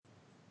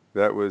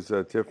That was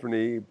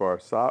Tiffany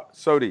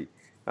Barsotti,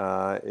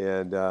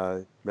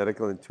 and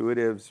medical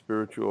intuitive,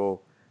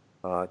 spiritual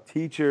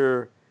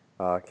teacher,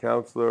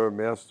 counselor,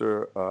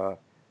 master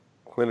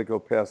clinical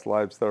past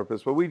lives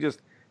therapist. But we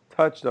just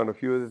touched on a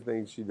few of the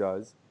things she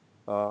does.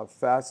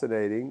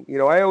 Fascinating. You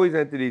know, I always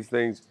enter these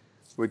things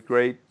with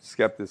great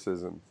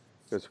skepticism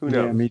because who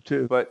Yeah, knows? me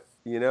too. But,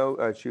 you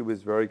know, she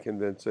was very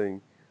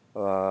convincing.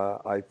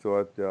 I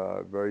thought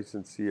very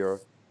sincere.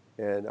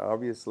 And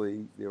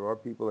obviously, there are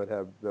people that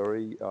have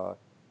very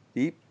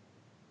deep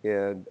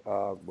and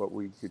what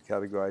we could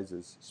categorize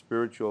as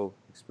spiritual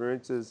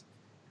experiences,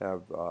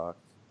 have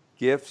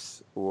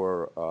gifts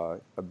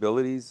or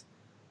abilities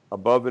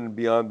above and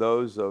beyond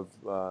those of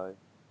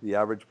the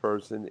average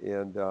person.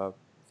 And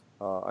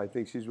I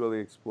think she's really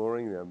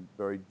exploring them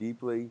very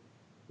deeply.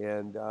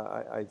 And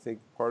I think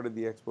part of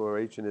the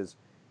exploration is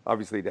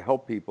obviously to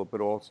help people, but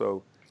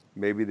also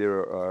maybe there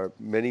are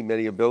many,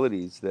 many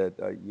abilities that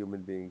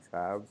human beings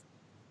have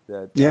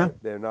that Yeah.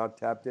 they're not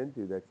tapped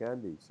into that can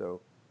be.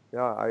 So,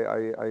 yeah,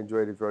 I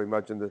enjoyed it very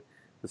much. And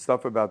the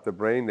stuff about the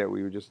brain that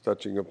we were just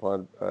touching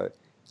upon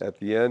at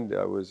the end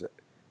was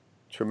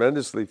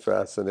tremendously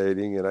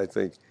fascinating. And I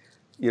think,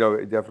 you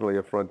know, definitely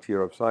a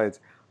frontier of science.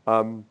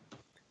 Um,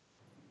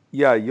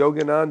 yeah,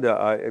 Yogananda,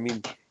 I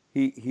mean,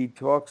 he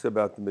talks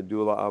about the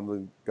medulla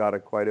oblongata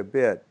quite a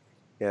bit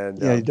and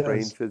Yeah, he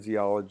brain does.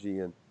 physiology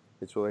and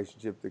its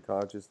relationship to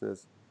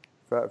consciousness.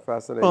 Well,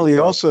 Fascinating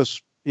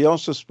stuff. he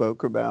also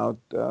spoke about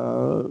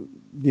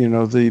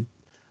the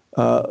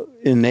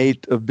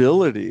innate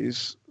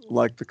abilities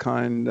like the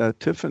kind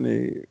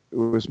Tiffany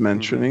was Hmm.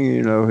 mentioning.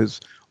 You know, his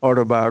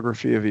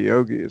autobiography of a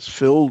yogi is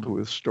filled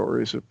with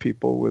stories of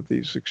people with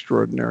these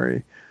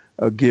extraordinary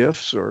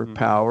gifts or Hmm.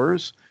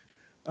 powers.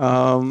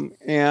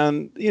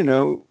 And, you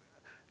know,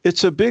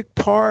 it's a big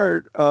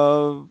part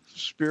of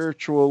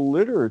spiritual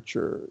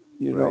literature,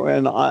 you know, Right.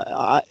 and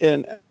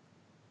and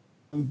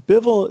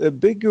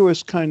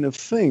ambiguous kind of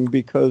thing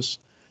because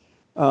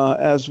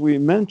as we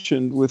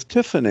mentioned with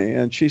Tiffany,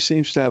 and she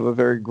seems to have a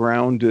very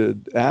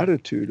grounded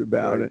attitude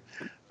about Right. it.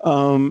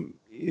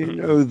 You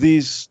know,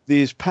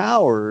 these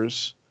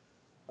powers,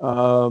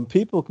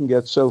 people can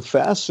get so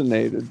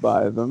fascinated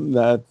by them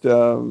that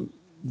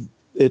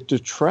it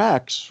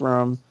detracts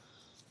from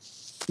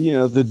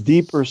the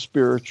deeper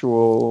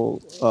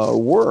spiritual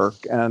work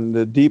and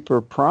the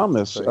deeper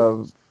promise Right.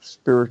 of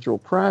spiritual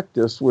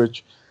practice,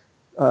 which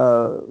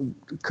uh,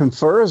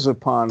 confers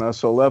upon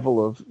us a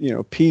level of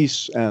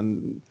peace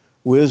and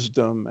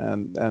wisdom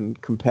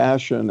and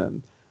compassion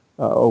and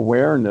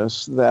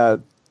awareness that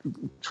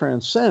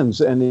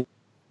transcends any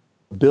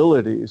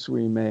abilities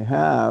we may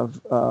have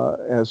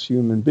as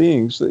human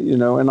beings. That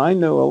and I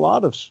know a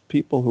lot of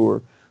people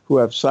who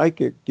have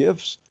psychic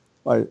gifts.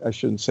 I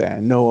shouldn't say I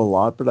know a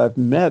lot, but I've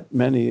met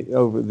many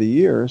over the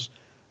years,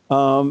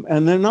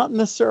 and they're not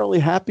necessarily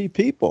happy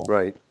people,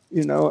 Right.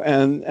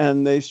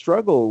 and they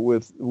struggle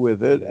with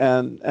it,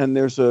 Yeah. and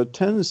there's a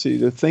tendency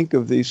to think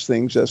of these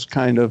things as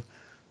kind of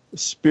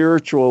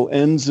spiritual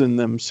ends in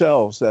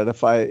themselves. That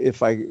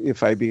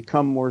if I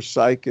become more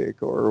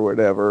psychic or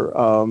whatever,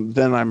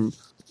 then I'm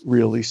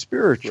really Right.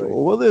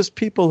 spiritual. Well, there's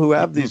people who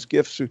have these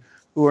gifts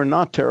who are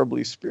not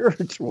terribly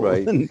spiritual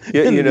Right. in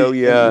Yeah, you in know, the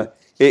in yeah. the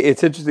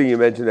It's interesting you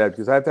mentioned that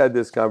because I've had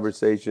this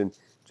conversation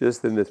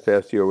just in this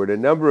past year with a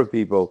number of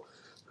people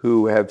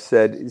who have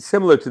said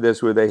similar to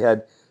this, where they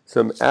had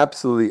some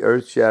absolutely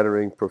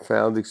earth-shattering,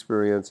 profound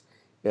experience,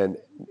 and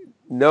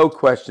no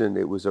question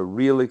it was a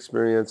real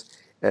experience.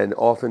 And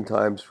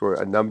oftentimes, for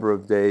a number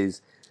of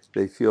days,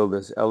 they feel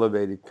this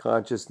elevated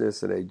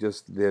consciousness, and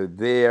they're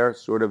there,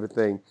 sort of a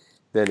thing.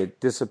 Then it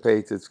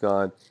dissipates, it's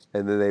gone,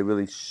 and then they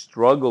really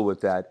struggle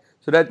with that.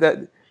 So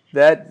that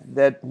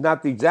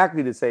not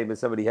exactly the same as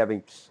somebody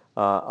having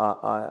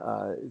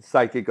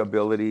psychic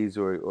abilities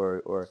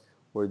or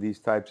these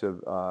types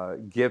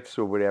of gifts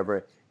or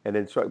whatever, and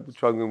then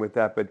struggling with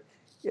that. But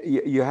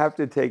you have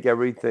to take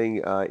everything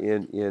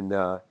in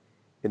a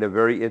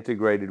very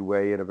integrated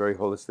way, in a very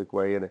holistic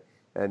way,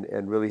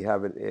 and really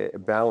have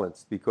it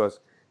balanced because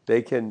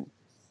they can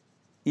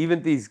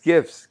even these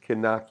gifts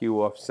can knock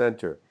you off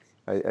center.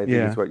 I think it's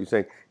yeah. what you're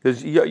saying.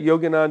 Because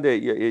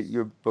Yogananda,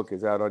 your book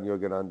is out on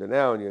Yogananda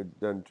now, and you've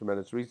done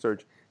tremendous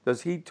research.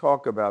 Does he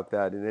talk about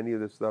that in any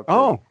of the stuff that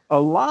Oh,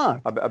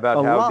 about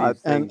a how lot,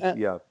 these things?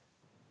 Yeah.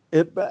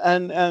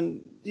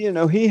 and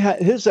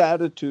his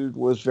attitude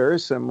was very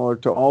similar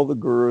to all the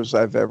gurus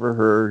I've ever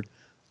heard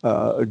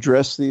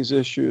address these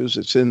issues.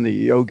 It's in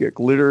the yogic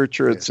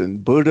literature. Yeah. It's in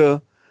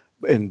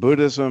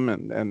Buddhism,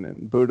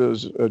 and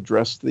Buddha's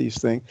addressed these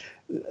things.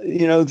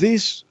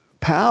 These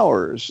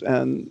powers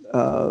and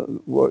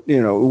what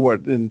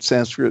in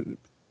Sanskrit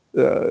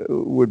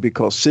would be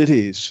called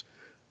siddhis.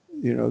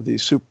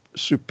 These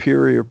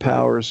superior Right.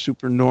 powers,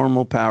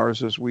 supernormal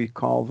powers, as we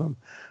call them.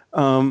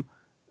 Um,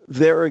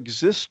 their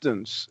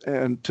existence,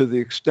 and to the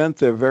extent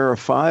they're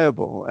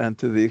verifiable and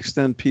to the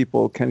extent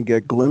people can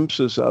get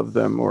glimpses of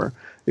them or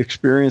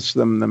experience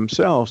them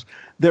themselves,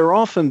 they're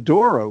often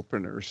door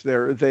openers.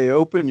 They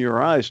open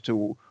your eyes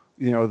to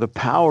the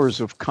powers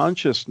of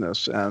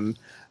consciousness and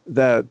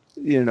that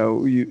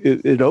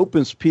it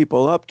opens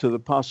people up to the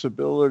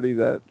possibility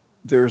that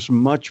there's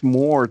much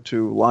more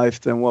to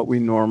life than what we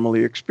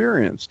normally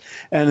experience.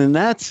 And in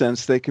that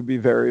sense, they could be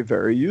very,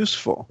 very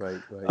useful. Right,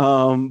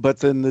 right. But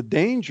then the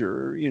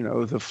danger,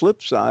 the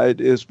flip side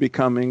is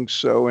becoming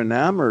so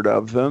enamored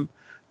of them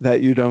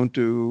that you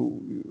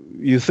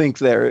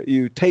think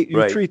you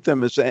Right. treat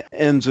them as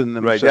ends in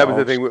Right. That was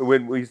the themselves. thing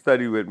when we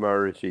studied with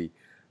Maharishi,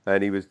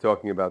 and he was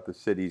talking about the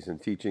cities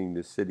and teaching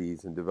the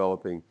cities and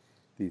developing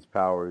these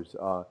powers.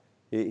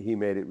 He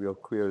made it real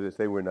clear that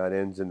they were not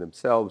ends in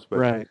themselves, but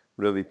Right.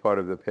 really part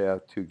of the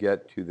path to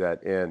get to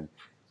that end.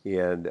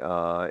 And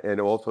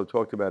also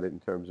talked about it in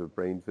terms of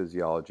brain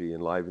physiology,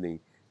 enlivening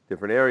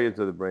different areas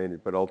of the brain,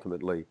 but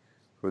ultimately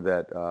for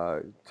that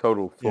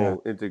total, Yeah.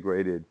 full,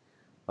 integrated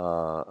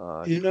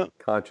uh, You know,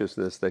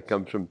 consciousness that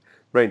comes from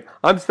brain.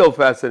 I'm still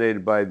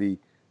fascinated by the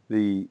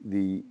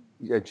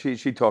and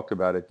she talked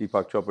about it.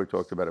 Deepak Chopra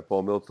talked about it.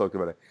 Paul Mills talked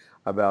about it,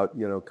 about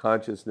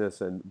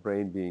consciousness and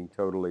brain being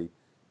totally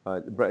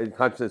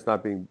consciousness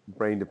not being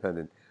brain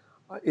dependent.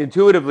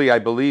 Intuitively, I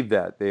believe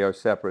that they are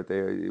separate.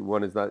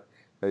 One is not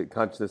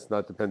consciousness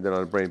not dependent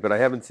on the brain. But I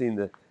haven't seen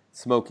the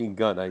smoking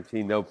gun. I've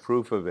seen no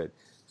proof of it.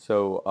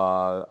 So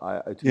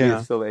to me, it's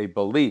yeah. still a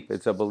belief.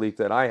 It's a belief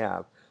that I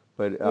have,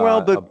 but Well,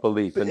 a but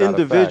belief and not a fact.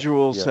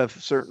 individuals Yeah. have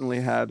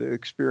certainly had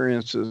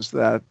experiences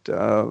that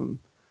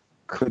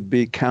could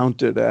be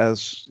counted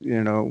as,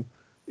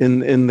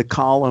 in the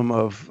column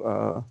of,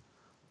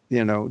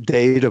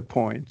 data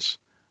points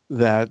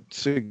that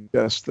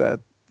suggest that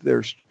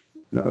there's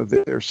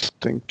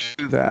something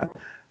to that.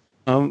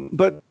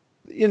 But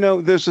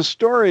there's a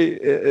story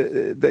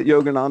that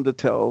Yogananda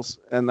tells,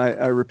 and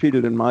I repeat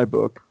it in my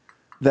book,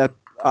 that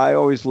I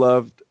always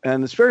loved,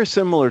 and it's very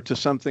similar to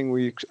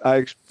something I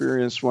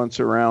experienced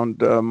once around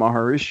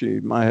Maharishi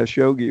Mahesh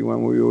Yogi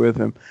when we were with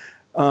him.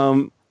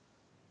 Um,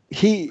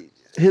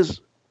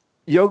 his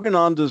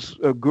Yogananda's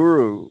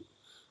guru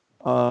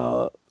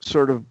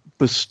sort of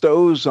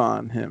bestows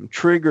on him,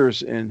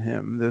 triggers in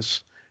him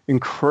this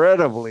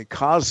incredibly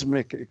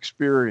cosmic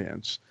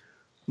experience,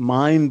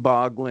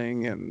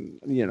 mind-boggling and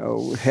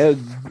head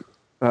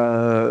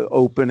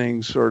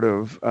opening sort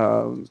of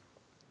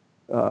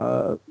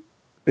uh,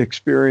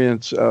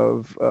 experience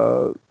of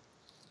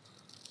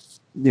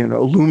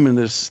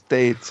luminous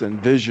states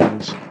and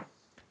visions.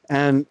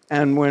 And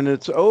when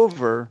it's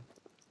over,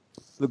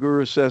 the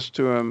guru says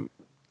to him,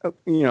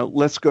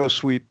 let's go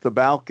sweep the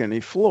balcony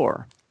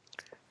floor,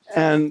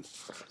 and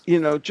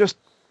just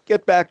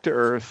get back to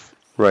earth.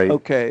 Right.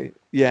 Okay,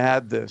 you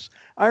had this.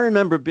 I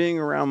remember being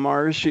around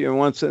Maharishi and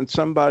once, and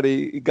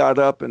somebody got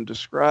up and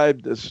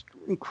described this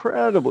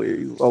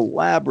incredibly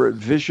elaborate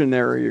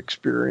visionary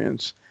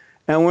experience.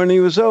 And when he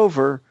was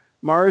over,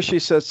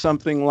 Maharishi said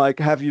something like,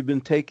 "Have you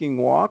been taking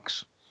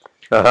walks?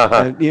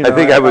 And I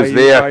think I was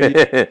there.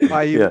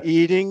 are you Yeah.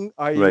 eating?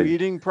 Are you Right.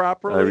 eating I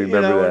properly? remember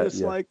And that. it's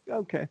Yeah. like,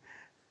 okay,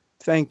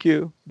 thank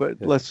you, but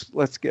Yeah.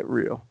 let's get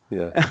real."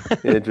 Yeah.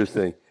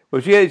 Interesting.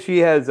 Well, she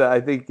has.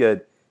 I think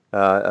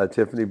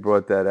Tiffany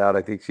brought that out.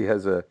 I think she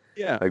has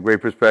Yeah. a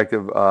great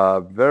perspective.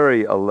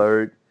 Very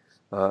alert.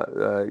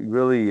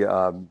 Really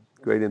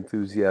great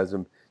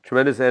enthusiasm.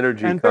 Tremendous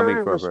energy And coming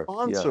very from her. Yeah.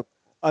 responsible.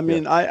 I Yeah.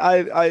 mean,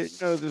 I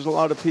there's a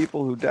lot of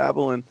people who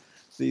dabble in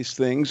these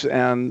things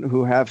and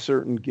who have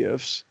certain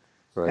gifts,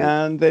 Right.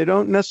 and they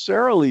don't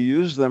necessarily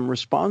use them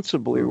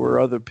responsibly Hmm. where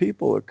other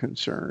people are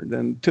concerned.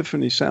 And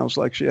Tiffany sounds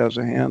like she has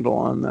a handle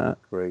on that.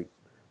 Great.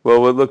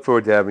 Well, we'll look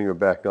forward to having her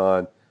back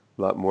on.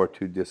 A lot more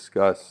to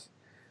discuss.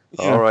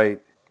 All Yeah. right.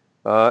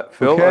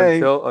 Phil,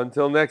 Okay.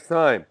 until next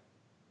time.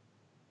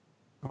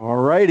 All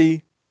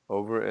righty.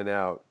 Over and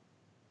out.